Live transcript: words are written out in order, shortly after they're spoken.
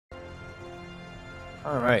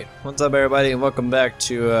Alright, what's up everybody and welcome back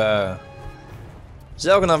to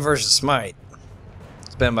Zelkenon versus Smite.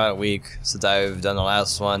 It's been about a week since I've done the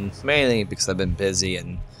last one, mainly because I've been busy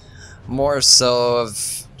and more so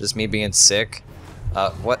of just me being sick.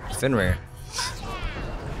 What? Fenrir?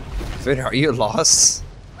 Fenrir, are you lost?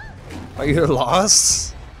 Are you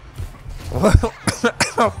lost? What?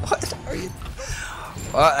 What are you?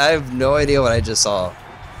 Well, I have no idea what I just saw.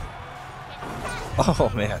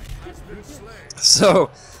 Oh man. So,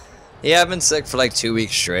 yeah, I've been sick for like 2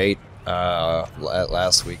 weeks straight.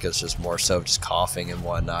 Last week it's just more so just coughing and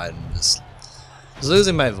whatnot, and just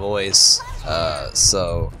losing my voice.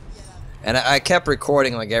 And I kept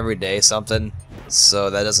recording like every day something, so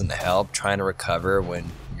that doesn't help trying to recover when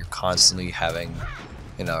you're constantly having,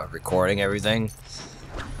 recording everything.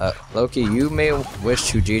 Loki, you may wish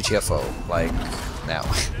to GTFO, like, now.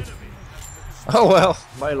 Oh well,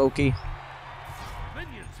 bye Loki.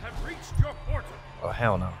 Oh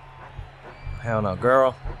hell no. Hell no,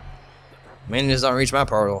 girl. Minions don't reach my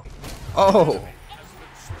portal. Oh!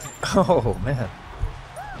 Oh man.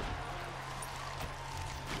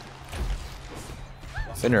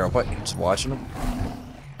 Fenrir, what? You just watching him?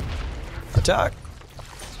 Attack!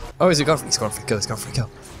 Oh, is he going for free kill, he's going for free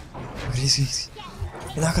kill. Easy.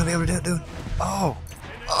 You're not gonna be able to do it, dude. Oh!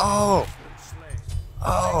 Oh!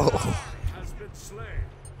 Oh!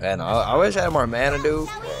 Man, I wish I had more mana, dude,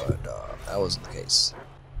 but that wasn't the case.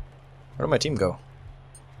 Where did my team go?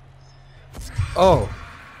 Oh!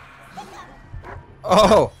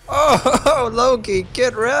 Oh! Oh! Loki,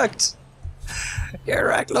 get wrecked! Get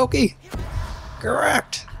wrecked, Loki! Get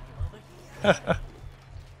wrecked!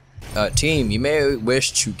 Team, you may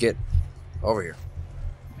wish to get over here.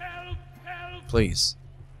 Please.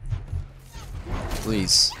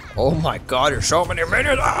 Please. Oh my god, there's so many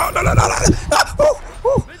minions! Oh, no, no, no, no. Oh,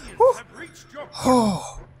 oh, oh.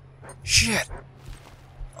 Oh, shit.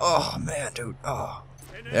 Oh, man, dude. Oh.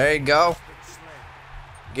 There you go.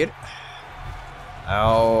 Get it.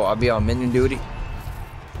 Oh, I'll be on minion duty.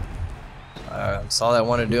 That's all I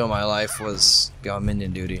want to do in my life was go on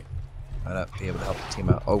minion duty. I'd not be able to help the team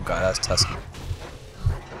out. Oh god, that's Tusky.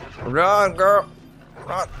 Run, girl!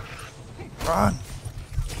 Run! Run!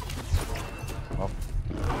 Oh.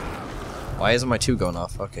 Why isn't my 2 going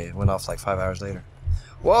off? Okay, it went off like 5 hours later.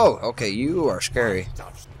 Whoa! Okay, you are scary.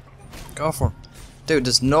 Go for him. Dude,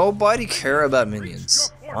 does nobody care about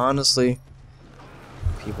minions? Honestly.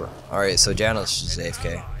 People are... Alright, so Janos is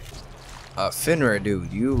AFK. Fenrir,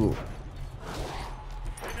 dude, you...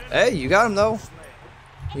 Hey, you got him though.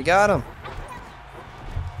 You got him.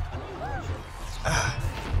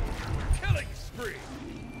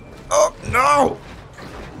 Oh, no!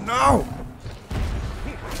 No!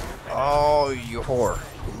 Oh, you whore.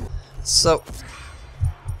 So,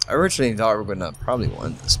 I originally thought we were gonna probably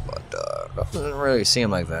win this, but doesn't really seem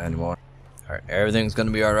like that anymore. Alright, everything's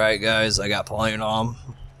gonna be alright, guys. I got Polynom.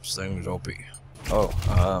 This thing's OP.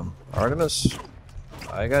 Oh, Artemis?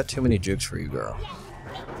 I got too many jukes for you, girl.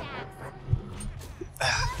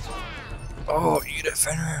 Oh, eat it,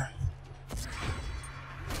 Fenrir.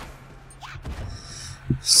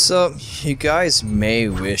 So, you guys may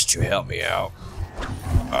wish to help me out.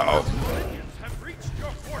 Oh.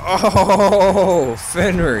 Oh,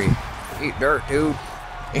 Fenrir. Eat dirt, dude.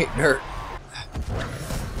 Eat dirt.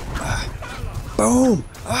 Boom.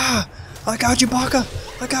 Ah, I got you, Baka.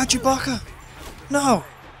 I got you, Baka. No.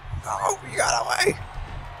 No, you got away.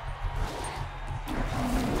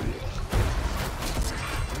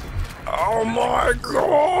 Oh my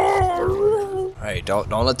god. Hey, don't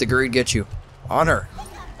let the greed get you. Honor.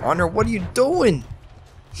 Honor, what are you doing?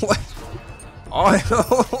 What? Oh,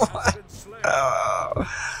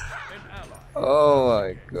 oh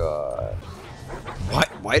my god.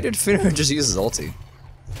 Why did Fenrir just use his ulti?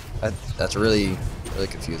 That's really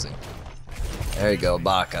confusing. There you go,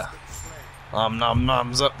 Baka. Nom nom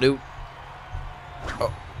noms up, dude.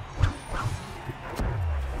 Oh.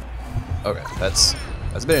 Okay, that's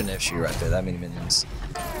a bit of an issue right there. That many minions.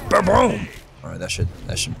 Boom! Alright, that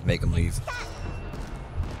should make him leave.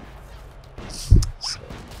 So,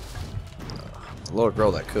 the Lord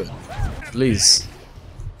girl that could. Please.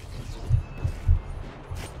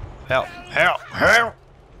 Help! Help! Help!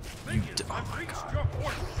 Oh my god.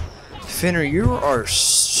 Fenrir, you are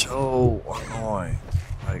so annoying.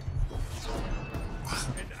 Like.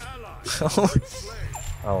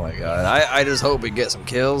 Oh my god. I just hope we get some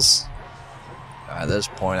kills. At this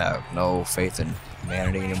point, I have no faith in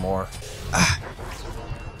humanity anymore. Ah.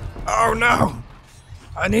 Oh no!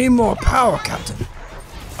 I need more power, Captain.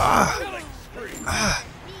 Ah! Ah!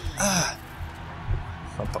 Ah!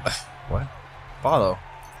 What? Apollo?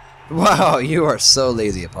 Wow, you are so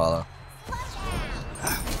lazy, Apollo.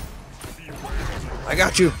 I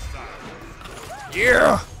got you.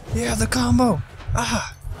 Yeah. Yeah, the combo.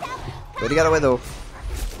 Ah. But he got away though.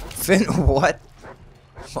 Finn, what?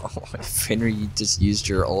 Oh, Fenrir, you just used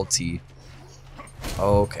your ulti.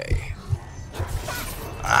 Okay.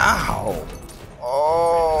 Ow.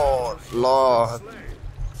 Oh, Lord.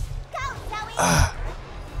 Ah.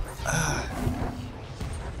 Ah.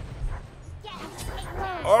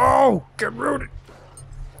 Oh, get rooted.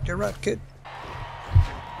 Get right, kid.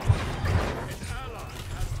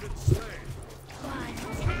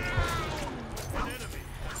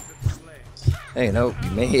 Hey, no,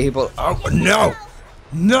 you may be able. Oh, no!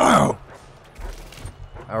 No!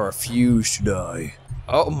 I refuse to die.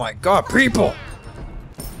 Oh my god, people!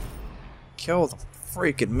 Kill the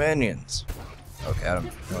freaking minions. Okay, I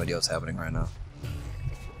have no idea what's happening right now.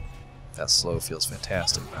 That slow feels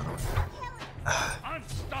fantastic, by the way.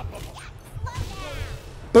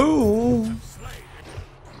 Boom!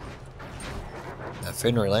 That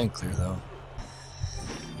Fenrir lane clear, though.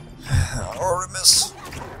 Artemis!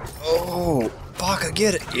 Oh, Baka,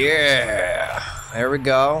 get it! Yeah! There we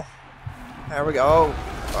go. There we go.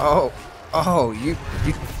 Oh, oh, you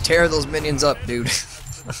tear those minions up, dude.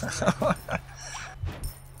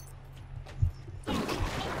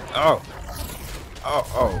 Oh.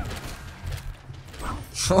 Oh,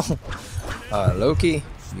 oh. Loki,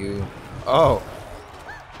 you. Oh.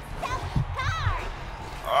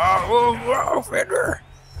 Oh, whoa, Fenrir.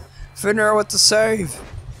 Fenrir with the save.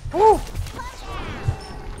 Woo.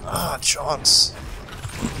 Ah, chance.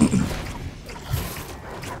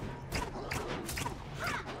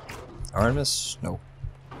 Artemis? No.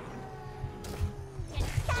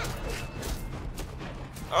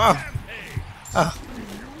 Ah! Ah!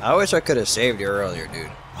 I wish I could have saved you earlier,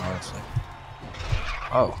 dude. Honestly.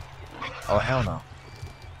 Oh. Oh, hell no.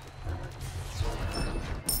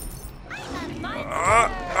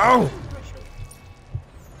 Oh!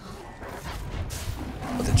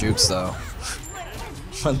 With the jukes, though.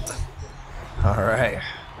 What the? Alright.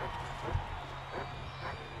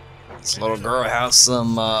 This little girl has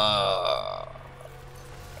some,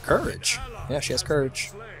 courage. Yeah, she has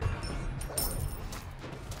courage.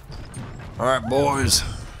 Alright, boys.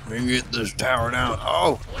 We can get this tower down.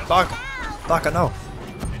 Oh! Baka! Baka, no!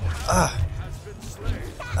 Ah!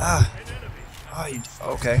 Ah! Oh, you...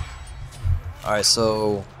 Okay. Alright,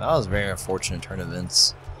 so... That was a very unfortunate turn of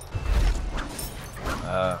events.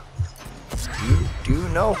 Do you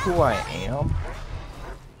know who I am?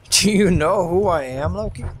 Do you know who I am,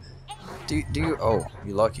 Loki? Do you... Oh,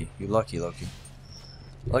 you lucky, Loki.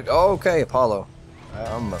 Like, oh, okay, Apollo.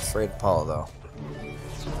 I'm afraid of Apollo, though.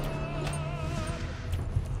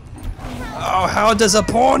 Oh, how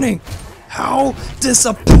disappointing! How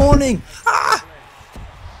disappointing! Ah!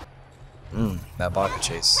 That Baka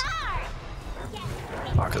chase.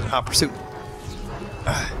 Baka's in hot pursuit.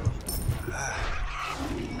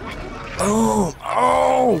 Boom!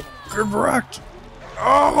 Oh! Good wrecked!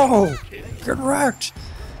 Oh! Good wrecked!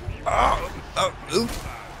 Oh! Oh! Oop!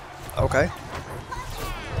 Okay.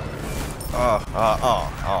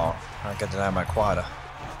 Oh! I can deny my quada.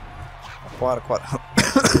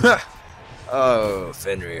 Quada. Oh,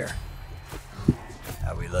 Fenrir.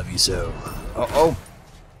 How we love you so. Oh!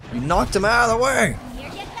 You knocked him out of the way!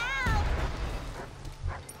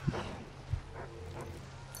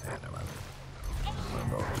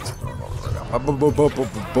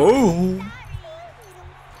 Boom!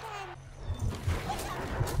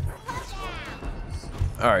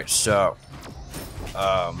 Alright, so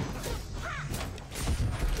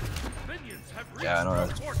yeah, I don't know.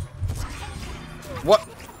 What?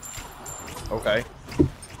 Okay.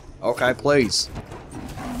 Okay, please.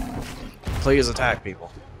 Please attack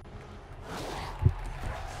people.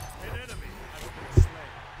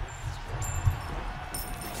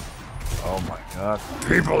 Oh my god.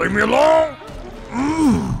 People, leave me alone!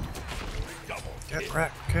 Get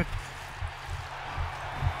wrecked, kid.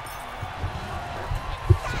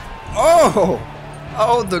 Oh!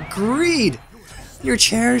 Oh, the greed! Your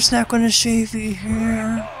chair's not gonna save you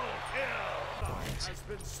here.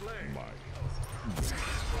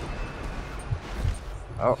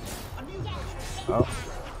 Oh. Oh.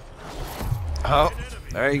 Oh.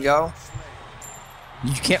 There you go.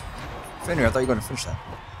 You can't. Fenrir, I thought you were gonna finish that.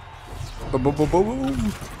 Boom, boom, boom,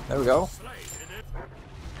 boom. There we go.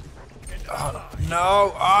 Oh,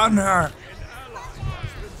 no honor.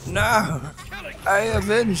 No. I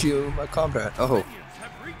avenge you, my comrade. Oh.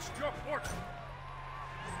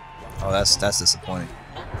 Oh, that's disappointing.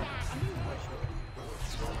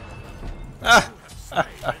 Ah.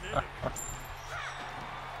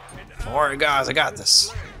 Don't worry, guys. I got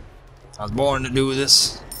this. I was born to do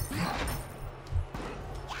this.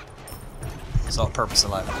 That's all purpose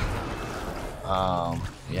in life.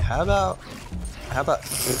 Yeah, how about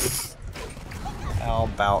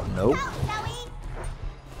no?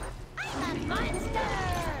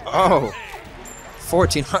 Oh!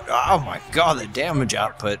 1400. Oh my god, the damage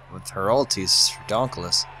output with her ulti is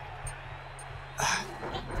redonkulous.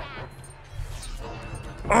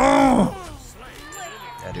 Oh!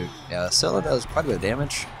 Yeah, dude. Yeah, Scylla does quite a bit of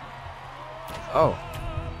damage. Oh.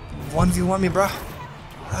 1v1 me, bro.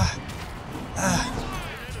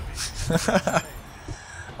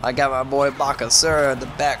 I got my boy Bakasura to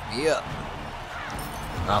back me up.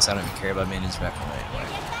 Honestly, I don't even care about minions back in the day anyway.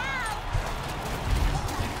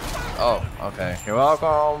 Oh, okay. You're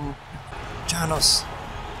welcome. Janos.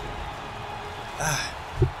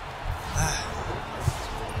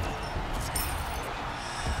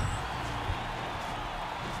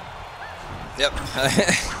 Yep.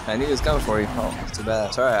 I knew he was coming for you. Oh, too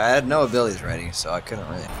bad. Sorry, I had no abilities ready, so I couldn't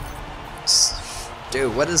really.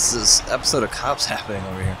 Dude, what is this episode of Cops happening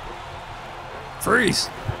over here? Freeze!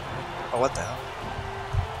 Oh, what the hell?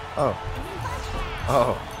 Oh.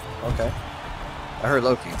 Oh, okay. I heard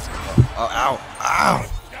Loki. Oh, ow! Ow!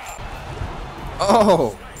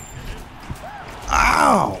 Oh!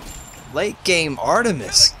 Ow! Late game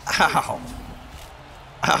Artemis! Ow!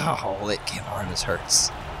 Ow! Late game Artemis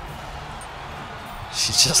hurts.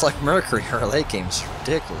 She's just like Mercury. Her late game's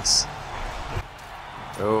ridiculous.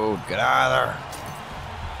 Oh, get out of there!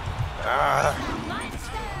 Get out of there!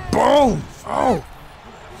 Boom! Oh!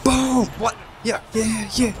 Boom! What? Yeah!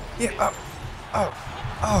 Oh! Oh!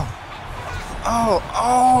 Oh! Oh!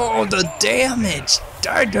 Oh! The damage!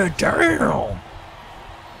 Damn!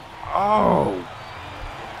 Oh!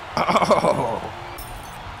 Oh!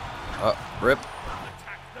 Rip!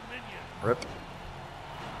 Rip!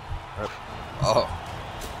 Rip! Oh!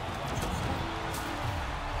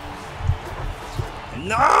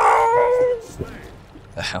 No!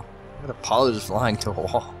 The hell? What a Apollo just flying to a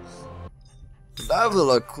wall.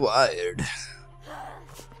 Level acquired.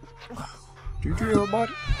 GG,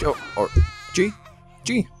 everybody. Or G.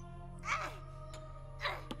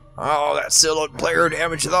 Oh, that's still player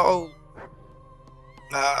damage though.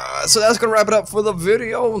 So that's gonna wrap it up for the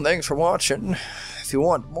video. Thanks for watching. If you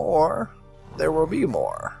want more, there will be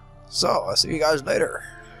more. So I'll see you guys later.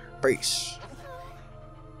 Peace.